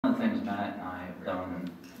One of the things Matt and I have done,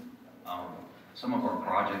 some of our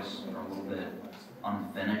projects are a little bit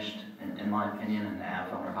unfinished, in my opinion, and the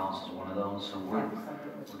half owner house is one of those. So we're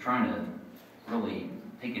trying to really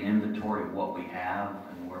take an inventory of what we have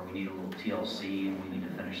and where we need a little TLC and we need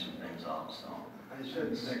to finish some things up. So I said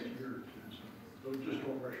next year or two, so just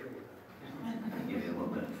don't rush over that. Give you a little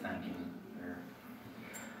bit of thanking there.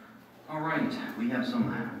 All right, we have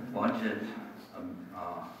some budget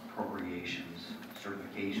appropriations,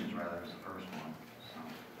 certifications rather, is the first one. So,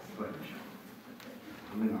 go ahead, Michelle.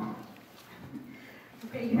 Moving on.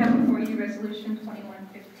 Okay, you have before you Resolution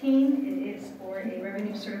 2115. It is for a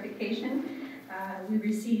revenue certification. We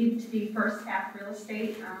received the first half real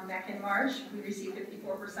estate back in March. We received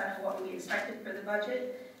 54% of what we expected for the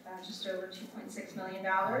budget, just over $2.6 million.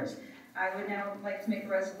 I would now like to make a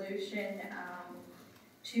resolution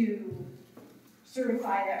to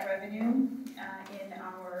certify that revenue in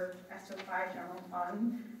our SO5 general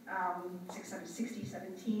fund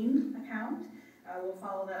 6017 account. We'll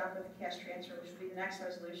follow that up with a cash transfer, which will be the next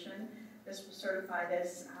resolution. This will certify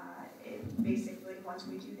this. Basically, once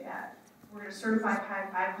we do that, we're going to certify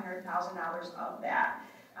 $500,000 of that.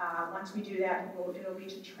 Once we do that, it'll be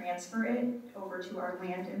to transfer it over to our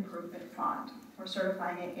land improvement fund. We're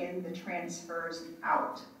certifying it in the transfers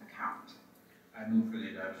out account. I move for the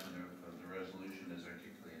adoption of the resolution as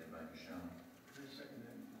articulated by Michelle. I second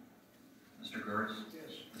that. Mr. Gertz?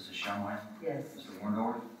 Yes. Mrs. Shumway? Yes. Mr.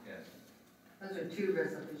 Warndorf? Yes. Those are two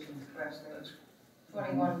resolutions, correct? That's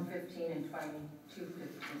 2115 and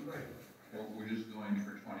 2215. Right. Well, we're just going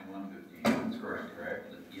for 2115. That's correct.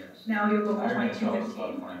 Yes. Now you'll go for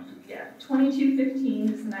 2215. Yeah, 2215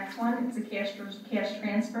 is the next one. It's a cash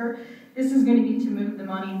transfer. This is going to be to move the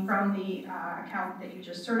money from the account that you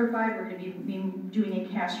just certified. We're going to be doing a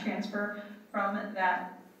cash transfer from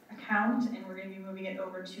that account, and we're going to be moving it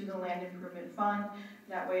over to the land improvement fund.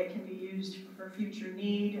 That way it can be used for future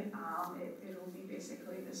need. It'll be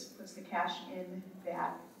basically, this puts the cash in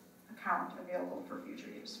that account available for future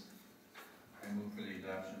use. I move for the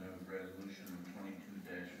adoption of resolution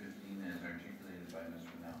 22-15 as articulated by Ms.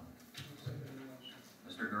 Rennell.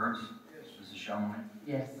 Mr. Gertz? Yes. Mrs. Shumway?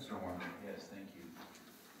 Yes. Mr. Warndorf? Yes, thank you.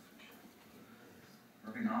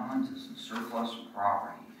 Moving on to some surplus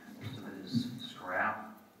property. Most of it is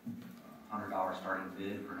scrap. $100 starting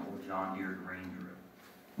bid for an old John Deere grain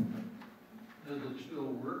drill. Does it still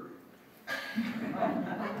work?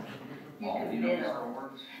 Oh, you know it still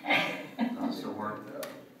works? Does it still work?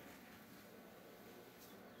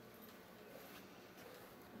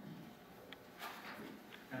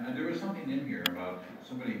 And there was something in here about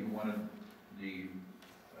somebody who wanted the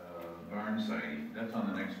barn siding. That's on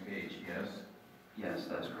the next page, yes? Yes,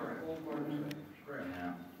 that's correct. Old barn siding, scrap.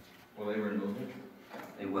 Yeah, Will they remove it?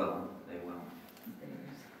 they will.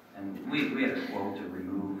 And we had a quote to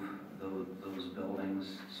remove those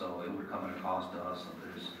buildings, so it would come at a cost to us. So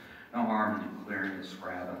there's no harm in clearing the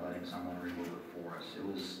scrap and letting someone remove it for us. It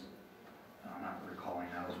was, I'm not recalling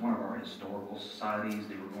now, it was one of our historical societies.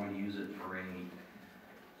 They were going to use it for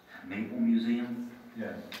a maple museum.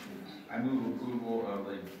 Yes. I move approval of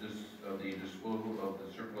the disposal of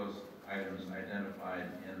the surplus items identified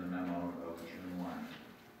in the memo of June 1.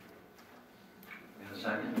 We have a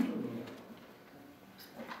second?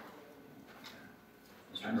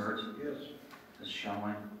 Mr. Gertz? Yes. Mrs.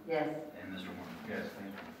 Shumway? Yes. And Mr. Warren? Yes,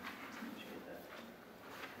 thank you. Appreciate that.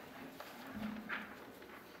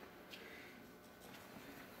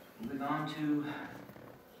 Moving on to,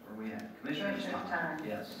 where are we at? Commissioner's Commissioner's time. time.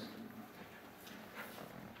 Yes.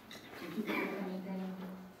 Did you get anything?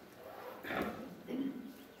 You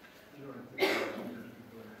don't have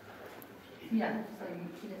to- Yeah, so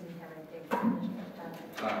he doesn't have anything for Commissioner's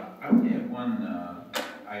time. I only have one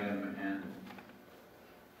item, and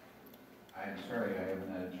I'm sorry I haven't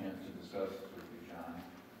had a chance to discuss this with you, John.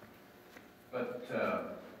 But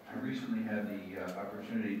I recently had the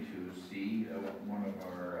opportunity to see one of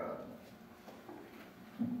our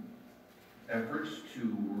efforts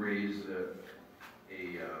to raise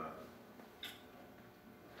a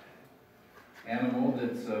animal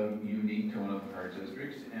that's unique to one of our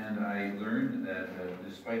districts, and I learned that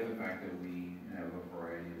despite the fact that we have a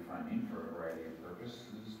variety of funding for a variety of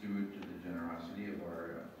purposes due to the generosity of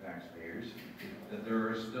our taxpayers, that there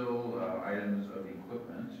are still items of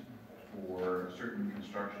equipment for certain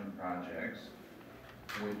construction projects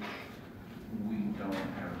which we don't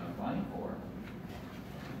have enough money for.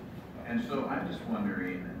 And so I'm just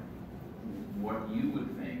wondering what you would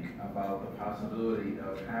think about the possibility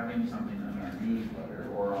of having something in our newsletter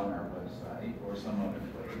or on our website or some other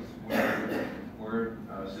place where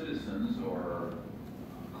citizens or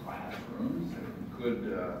classrooms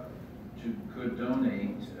could could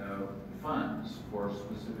donate funds for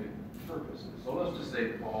specific purposes. So let's just say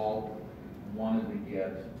Paul wanted to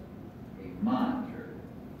get a monitor,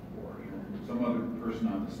 or some other person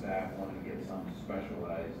on the staff wanted to get some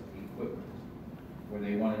specialized equipment, or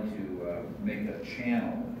they wanted to make a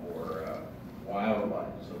channel for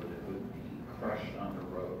wildlife so that it wouldn't be crushed on the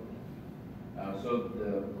road. So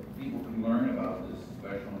the people could learn about this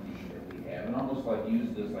special need that we have, and almost like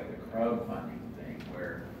use this like a crowdfunding thing,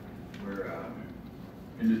 where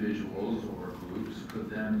individuals or groups could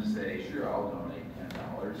then say, sure, I'll donate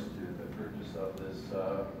 $10 to the purchase of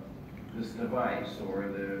this device, or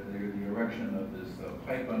the erection of this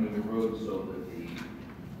pipe under the road so that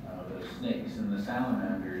the snakes and the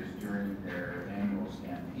salamanders during their annual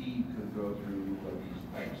stampede could go through these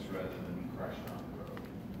pipes rather than be crushed on the road.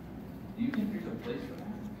 Do you think there's a place for that?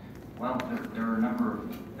 Well, there are a number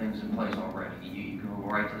of things in place already. You can go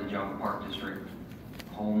right to the Geauga Park District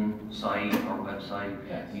home site or website.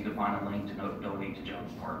 Yes. You can find a link to donate to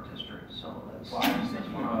Geauga Park District. So that's, Well, I'm just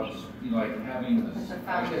thinking about, like having this. It's a I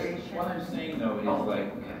guess foundation. what I'm saying though is Oh,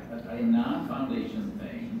 like okay. a non-foundation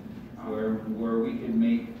thing where we can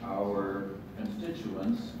make our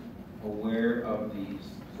constituents aware of these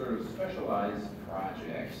sort of specialized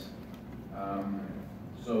projects,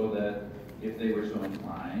 so that if they were so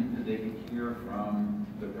inclined, that they could hear from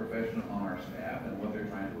the professional on our staff and what they're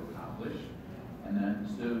trying to accomplish, and then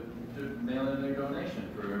to mail in their donation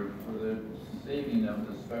for the saving of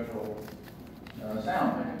the special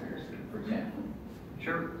salamanders, for example.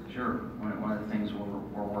 Sure. One of the things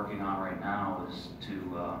we're working on right now is to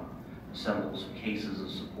assemble some cases of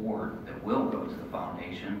support that will go to the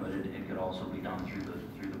foundation, but it could also be done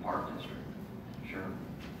through the park district. Sure.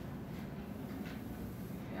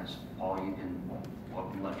 Yes, Paul, you can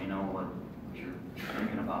let me know what you're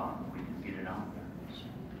thinking about. We can get it out there.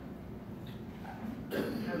 I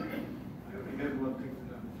only had one thing.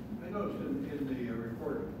 I noticed in the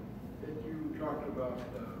report that you talked about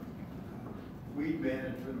weed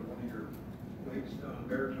management of one of your lakes down in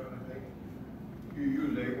Beartown, I think. You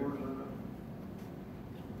use A-words on that?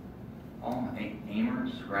 Oh,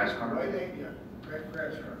 Amers, grass carp? Right, yeah,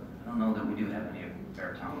 grass carp. I don't know that we do have any of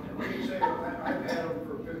Beartown, do What do we? you say? I've had them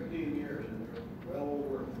for 15 years and they're well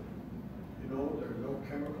worth it. You know, there's no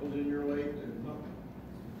chemicals in your lake, there's nothing.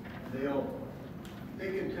 They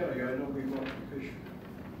can tell you, I know we went fishing.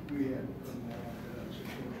 We had them after that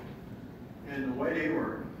situation. And the white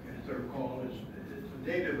A-word, as they're called, it's a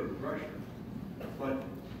native of Russia. But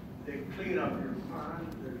they clean up your pond,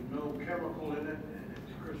 there's no chemical in it, and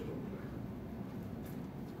it's crystal clear.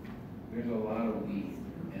 There's a lot of weed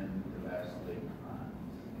in the Bass Lake ponds.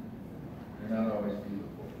 They're not always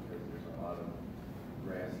beautiful because there's a lot of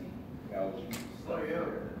grassy, algae stuff Oh, yeah.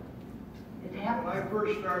 there. It When happens. I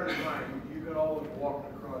first started mine, you could always walk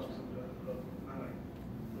across the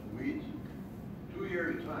weeds. 2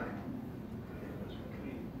 years' time, it was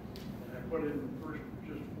clean. And I put in the first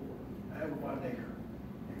just 4. I have about an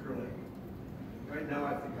acre lake. Right now,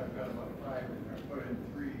 I think I've got about 5, and I put in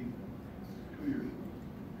 3, 2 years.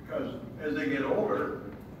 Because as they get older,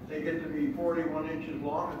 they get to be 41 inches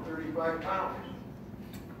long and 35 pounds.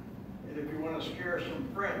 And if you want to scare some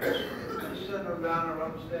friends, just send them down and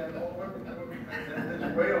understand, oh, look, and this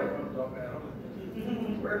whale comes up at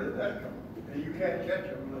them. Where did that come from? And you can't catch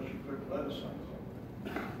them unless you put lettuce on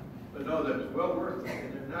them. But no, that's well worth it,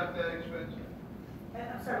 and they're not that expensive.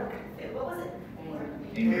 I'm sorry, what was it?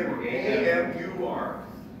 A-M-U-R.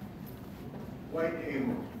 White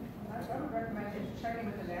amur. I would recommend just checking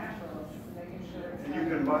with the naturals, making sure it's And not. you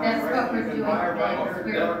can buy That's them what right, we're you can doing. buy them right That's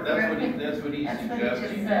there. That's what he's That's what he just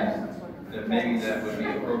suggesting, said. that maybe that would be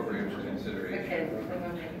appropriate for consideration. Okay, we're going to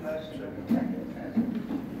make a motion to executive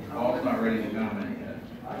session. Paul's not ready to comment yet.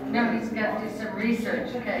 No, he's got to do some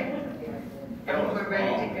research, okay? And we're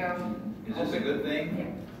ready to go. Is this a good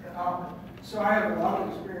thing? So I have a lot of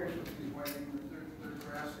experience with these white emus. They're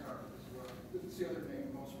grass carp as well. It's the other name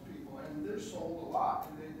most people, and they're sold a lot,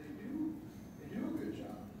 and they do a good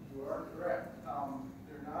job. You are correct.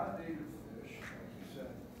 They're not a native fish, like you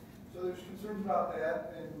said. So there's concerns about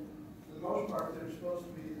that, and for the most part, they're supposed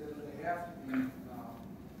to be that they have to be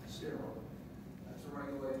sterile. That's a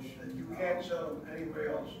regulation. And you can't sell them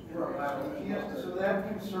anywhere else. Right. So that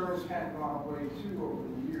concern has kind of gone away too over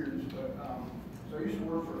the years, but, so I used to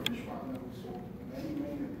work for a fish farm that was sold many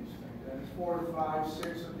of these things. And it's 4 to 5,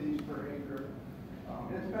 6 of these per acre.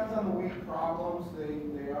 And it depends on the weed problems.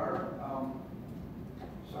 They are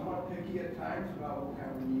somewhat picky at times about what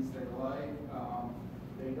kind of weeds they like.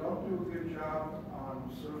 They don't do a good job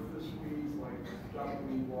on surface weeds like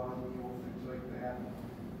duckweed, waterweed, things like that.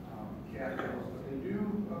 Cattails, but they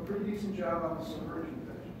do a pretty decent job on the submergent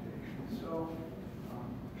vegetation. So,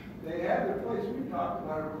 they have their place. We talked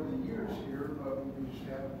about it over the years here, but we just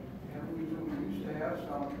haven't used them. We used to have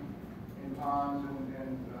some in ponds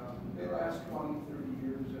and they last 20, 30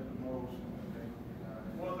 years at the most.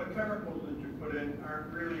 Well, the chemicals that you put in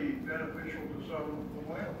aren't really beneficial to some of the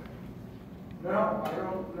whales. No, I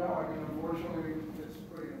don't know. I mean, unfortunately, it's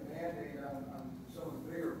putting a Band-Aid on some of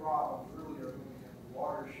the bigger problems really are looking at the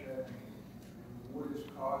watershed and what is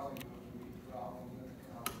causing those weed problems in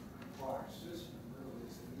the aquatic system. Really,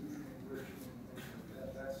 it's the nutrient enrichment and things like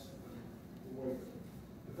that. That's the way to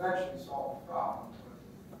eventually solve the problem.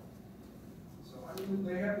 But, so, I mean,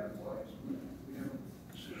 they have their place. We haven't.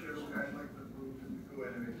 So I'd like to move to go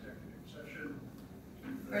into executive session.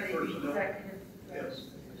 For the Personnel.